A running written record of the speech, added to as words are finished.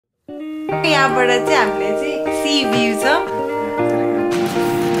यहाँबाट चाहिँ हामीले चाहिँ सी भ्यू छ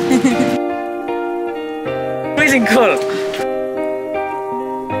Freezing cold.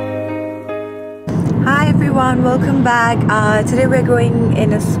 Hi everyone, welcome back. Today we're going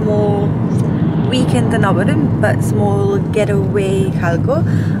in a small weekend but small getaway खालको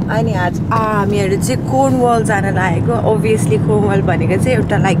अनि आज हामीहरु चाहिँ कोर्नवाल जान लागेको obviously कोर्नवाल भनेको चाहिँ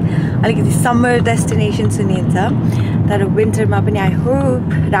एउटा लाइक अलिकति समर डेस्टिनेसन सुनिन्छ तर विन्टरमा पनि I hope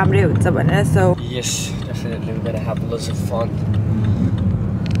राम्रै हुन्छ भनेर so Yes, definitely we're gonna have lots of fun.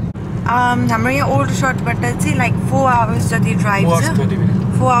 हाम्रो यहाँ ओल्ड सर्टबाट चाहिँ लाइक 4 hours जति ड्राइभ छ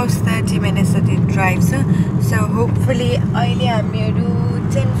 4 hours 30 minutes जति ड्राइभ छ so hopefully अहिले हामीहरु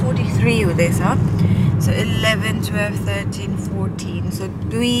 10:43 हुँदैछ so 11 12 13 14 so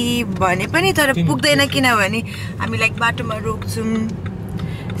 2 भने पनि तर पुग्दैन किनभने हामी लाइक बाटोमा रोक्छौं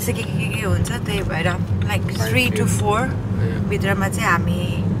त्यसै के हुन्छ त्यही भएर लाइक 3 to 4 भित्रमा चाहिँ हामी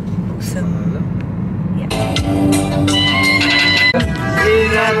पुग्छौं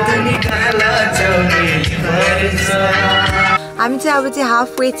हामी चाहिँ अब चाहिँ हाफ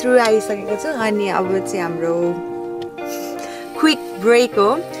वे थ्रु आइसकेको छौं अनि अब चाहिँ हाम्रो क्विक ब्रेक हो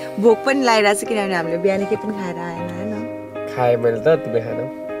भोक पनि लागिरहेछ किनभने हामीले बिहान के पनि खाएर आएन हैन खाए मैले त तिमी खाएनौ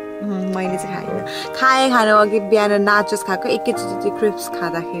मैले चाहिँ खाइन खाए खानु अघि बिहान नाचोस खाएको एकैचोटी चाहिँ क्रिप्स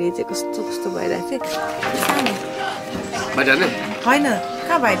खाँदाखेरि चाहिँ कस्तो कस्तो भइरहेछ सानो बाइटाने हैन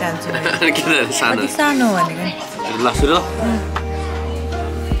कहाँ बाइटान्छु किन सानो सानो भनेको ल सुरु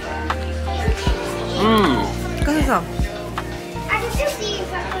कस्तो छ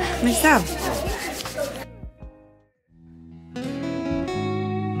मिसा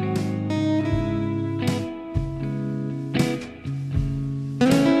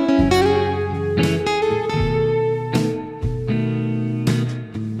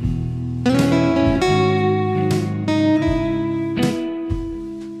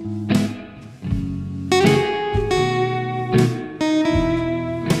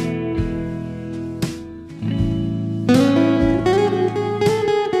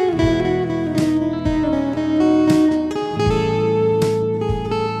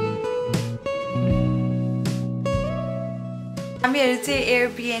हामीहरु चाहिँ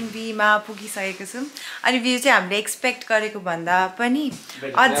एयरबीएनबी मा पुगिसकेको छौं अनि भ्यू चाहिँ हामीले एक्सपेक्ट गरेको भन्दा पनि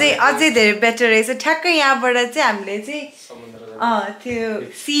अझै धेरै बेटर रहेछ ठ्याक्कै यहाँबाट चाहिँ हामीले चाहिँ त्यो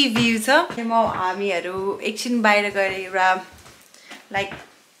सी भ्यू छ हामीहरु एकछिन बाहिर गएर एउटा लाइक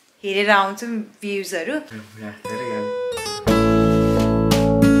हेरेर आउँछौं भ्यूजहरु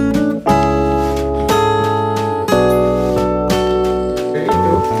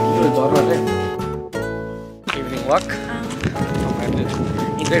इभिनिङ वक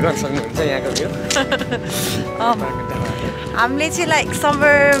इन्जोय गर्न सक्नुहुन्छ यहाँको भ्यू हामीले चाहिँ लाइक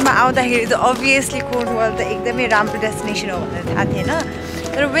समरमा आउँदाखेरि त अभियसली कोर्नवाल त एकदमै राम्रो डेस्टिनेसन हो भनेर थाहा थिएन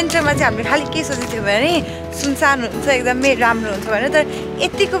तर विन्टरमा चाहिँ हामीले खालि के सोचेको थियौँ भने सुनसान हुन्छ एकदमै राम्रो हुन्छ भनेर तर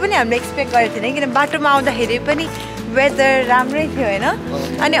यतिको पनि हामीले एक्सपेक्ट गरेको थिएन किन बाटोमा आउँदाखेरि पनि वेदर राम्रै थियो होइन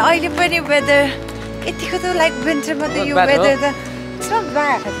अनि अहिले पनि वेदर यतिको त लाइक विन्टरमा त यो वेदर त सब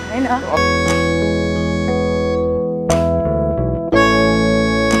ब्याड होइन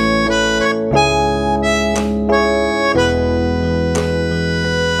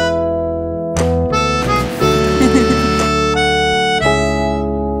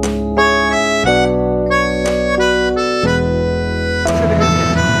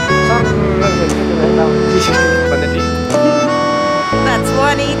That's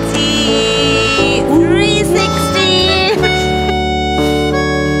 180, 360.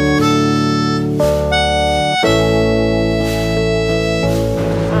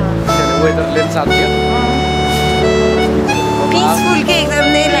 Peaceful के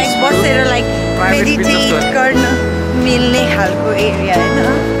एकदमै लाइक बसेर लाइक मेडिटेट गर्न मिल्ने खालको एरिया हैन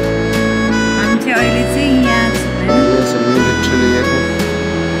हामी चाहिँ अहिले चाहिँ यहाँ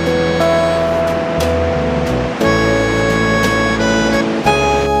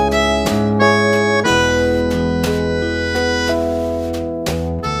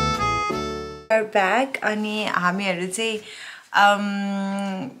ब्याक अनि हामीहरु चाहिँ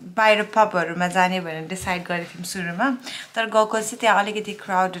बाहिर पबहरुमा जाने भनेर डिसाइड गरेको थियौं सुरुमा तर गएको चाहिँ त्यहाँ अलिकति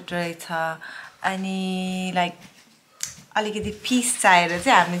क्राउडेड रहेछ अनि लाइक अलिकति पीस चाहिएर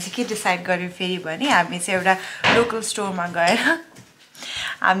चाहिँ हामीले चाहिँ के डिसाइड गर्यौं फेरि भने हामी चाहिँ एउटा लोकल स्टोरमा गएर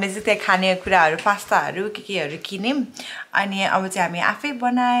हामीले चाहिँ त्यहाँ खाने कुराहरु पास्ताहरु केहरु किन्यौं अनि अब चाहिँ हामी आफै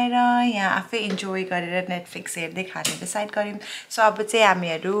बनाएर यहाँ आफै इन्जोय गरेर नेटफ्लिक्स हेर्दै खाने डिसाइड गर्यौं सो अब चाहिँ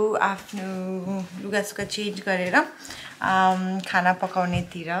हामीहरु आफ्नो लुगासुगा चेन्ज गरेर खाना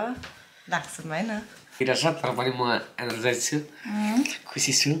पकाउनेतिर लाग्छौं हैन फिर छ तर पनि म एनर्जाइज छु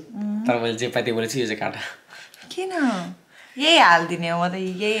खुसी छु तर मैले जे पाते बोलेछु यो चाहिँ काटा किन यही हाल्दिने हो म त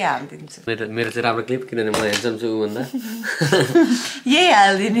यही हाल्दिन्छु मेरो चाहिँ राम्रो क्लिप किनभने म ह्यान्डसम छु भन्दा यही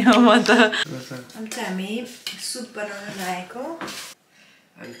हाल्दिने हो म त अनि चाहिँ हामी सुप बनाउन लागेको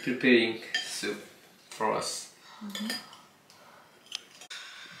I'm preparing soup for us.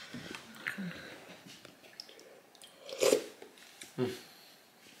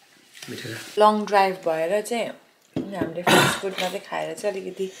 Long drive भएर चाहिँ हामीले फास्ट फुडमा चाहिँ खाएर चाहिँ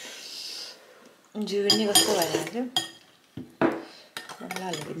अलिकति जिउ पनि कस्तो भइरहेको थियो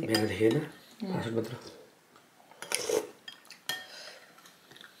अलिकति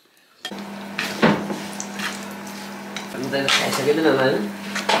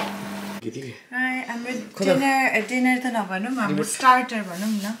हाम्रो डिनर त नभनौँ हाम्रो स्टार्टर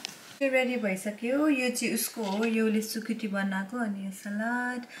भनौँ न रेडी भइसक्यो यो चाहिँ उसको हो योले सुकुटी बनाएको अनि यो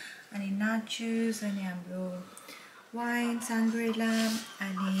सलाद अनि नाचुस अनि हाम्रो वाइन साङ्ग्रेला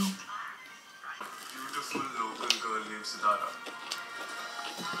अनि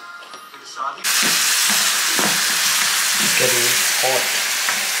Getting hot.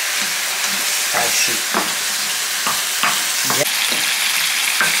 Spicy.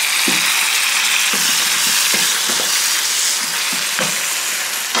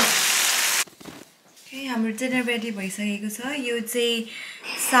 हाम्रो डिनर रेडी भइसकेको छ यो चाहिँ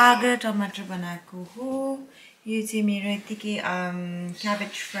साग र टमाटर बनाएको हो यो चाहिँ मेरो यतिकै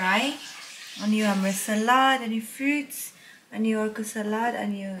क्याबेज फ्राई अनि यो हाम्रो सलाद अनि फ्रुट्स अनि अर्को सलाद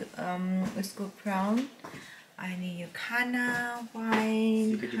अनि यो उसको प्राउन अनि यो खाना वाइन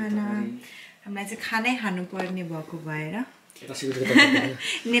खाना हामीलाई चाहिँ खानै खानुपर्ने भएको भएर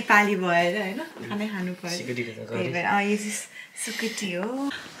नेपाली भएर हैन खानै खानु पर्छ त्यही भएर यो चाहिँ सुकुटी हो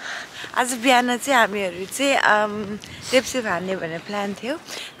आज बिहान चाहिँ हामीहरू चाहिँ देप्से भान्ने भन्ने प्लान थियो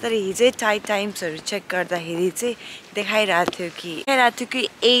तर हिजै टाइम्सहरू चेक गर्दाखेरि चाहिँ देखाइरहेको थियो कि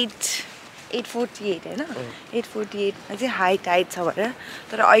 8:48 हैन 8:48 चाहिँ हाई टाइड छ भनेर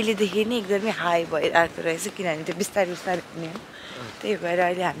तर अहिलेदेखि नै एकदमै हाई भइरहेको रहेछ किनभने त्यो बिस्तारै बिस्तारै हुने हो त्यही भएर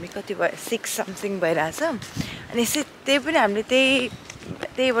अहिले हामी कति भयो 6 समथिङ भइरहेछ अनि त्यही पनि हामीले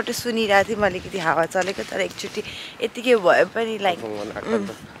त्यहीबाट सुनिरहेको थियौँ अलिकति हावा चलेको तर एकचोटि यतिकै भए पनि लाइक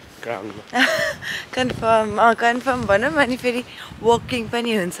कन्फर्म भनौँ अनि फेरि वकिङ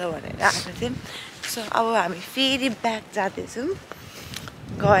पनि हुन्छ भनेर आएको थियौँ सो अब हामी फेरि ब्याक जाँदैछौँ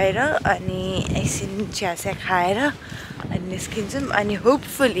गएर अनि एकछिन चिया खाएर अनि निस्किन्छौँ अनि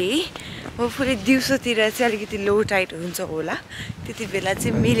होपफुली दिउँसोतिर चाहिँ अलिकति लो टाइड हुन्छ होला त्यति बेला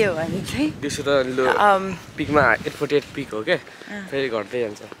चाहिँ मिल्यो भने चाहिँ दिउँसो त पिकमा 848 पिक हो क्या फेरि घट्दै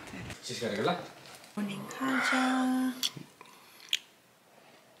जान्छ मर्निङ खाजा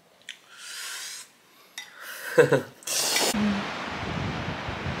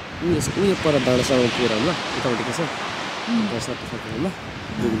उयो पर डाँडासँग पुगेर ल उतापट्टि के छ दर्शक ल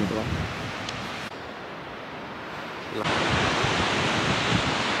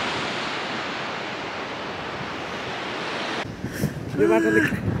यो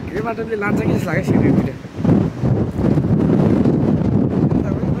बाटोले लान्छ कि जस्तो लाग्यो सिक्रेट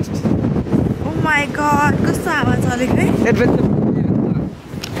ओ माई गॉड कस्तो हावा चलेको है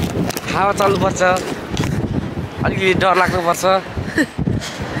हावा चल्नुपर्छ अलिकति डर लाग्नुपर्छ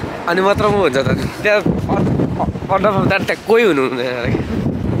अनि मात्र म हुन्छ त त्यहाँ अन्डर कोही हुनुहुँदैन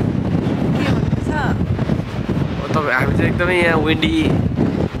तपाईँ हामी चाहिँ एकदमै यहाँ विन्डी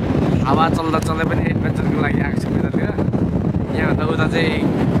हावा चल्दा पनि एडभेन्चरको लागि आएको छौँ यतातिर यहाँभन्दा उता चाहिँ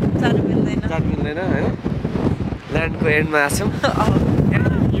जानु मिल्दैन होइन ल्यान्डको एन्डमा आएको छौँ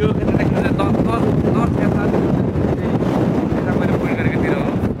यो नर्थ यता मैले पोइन्ट गरेकोतिर हो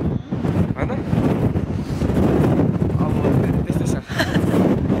होइन अब त्यस्तै छ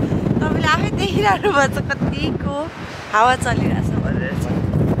तपाईँले आफै देखिरहनु भएको छ कतिको हावा चलिरहेछ भनेर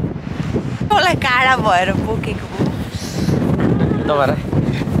मलाई काँडा भएर बोकेको हो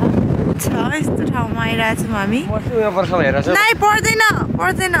यस्तो ठाउँमा आइरहेछौँ हामी नाइ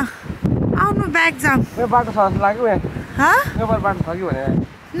पर्दैन आउनु ब्याग जाम बाटो छ जस्तो लाग्यो बाटो छ कि भने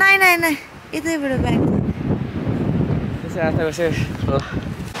नाइ यतैबाट ब्याग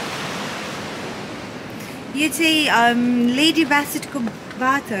यो चाहिँ लेडी ब्यासेटको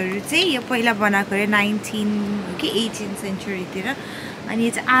बाथहरू चाहिँ यो पहिला बनाएको अरे 19 कि 18 सेन्चुरीतिर अनि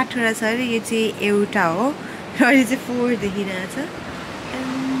यो चाहिँ 8वटा छ अरे यो चाहिँ एउटा हो र अहिले चाहिँ 4 देखिरहेछ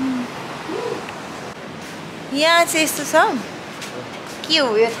यहाँ चाहिँ यस्तो छ के हो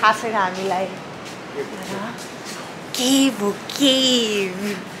यो थाहा छैन हामीलाई केभ हो केभ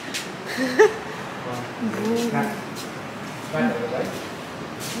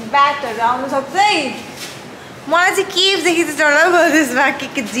ब्याटहरू आउनु सक्छ है मलाई चाहिँ केभदेखि चाहिँ डर लाग्यो त्यसमा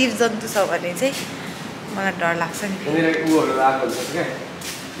के जीव जन्तु छ भने चाहिँ मलाई डर लाग्छ नि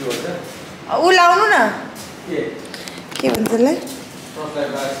ऊ लाउनु न के भन्छ त्यसलाई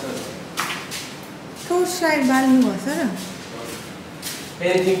टोर्च लाइट बाल्नुपर्छ र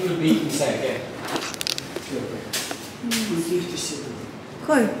Anything could be inside, yeah.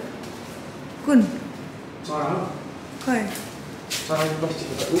 खोइ कुन Sorry. खोइ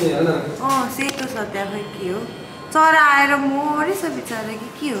सेतो छ त्यहाँ खोइ के हो चरा आएर मरेछ बिचरा कि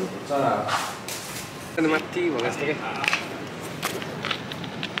के हो माथि भएको जस्तो क्या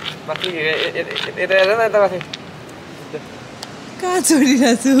माथि यता हेर न यता माथि कहाँ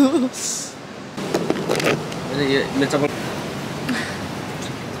छोडिरहेको छु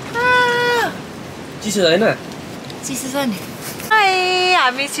चिसो होइन चिसो छ नि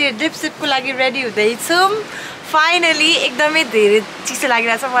हामी चाहिँ ड्रिप सिपको लागि रेडी हुँदैछौँ फाइनली एकदमै धेरै चिसो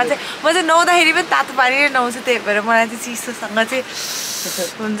लागिरहेछ म चाहिँ नुहाउँदाखेरि पनि तातो पानी नै नुहाउँछु त्यही भएर मलाई चाहिँ चिसोसँग चाहिँ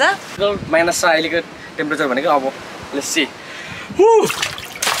हुन्छ माइनस छ अहिलेको टेम्परेचर भनेको अब let's see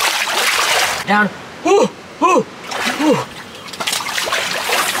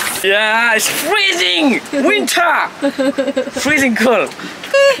Yeah, it's freezing! Winter! Freezing cold!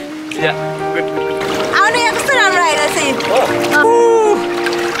 Yeah, good. आउनु यहाँ कस्तो राम्रो आइरहेछ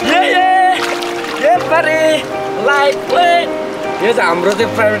Yeah, buddy! Lightweight! यो चाहिँ हाम्रो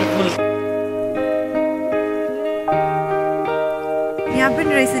चाहिँ प्राइभेट पुल यहाँ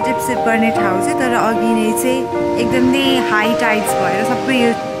पनि रहेछ ड्रिप सिप गर्ने ठाउँ चाहिँ तर अघि नै चाहिँ एकदमै हाई टाइड्स भएर सबै यो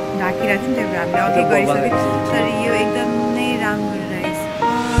ढाकिरहेको थियो नि त्यही भएर हामीले अघि गरिसक्यो तर यो एकदमै राम्रो रहेछ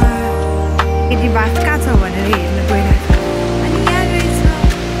केटी बास कहाँ छ भनेर हेर्न गइरहेको छ अनि यहाँ रहेछ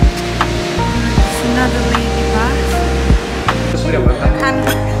another lady बास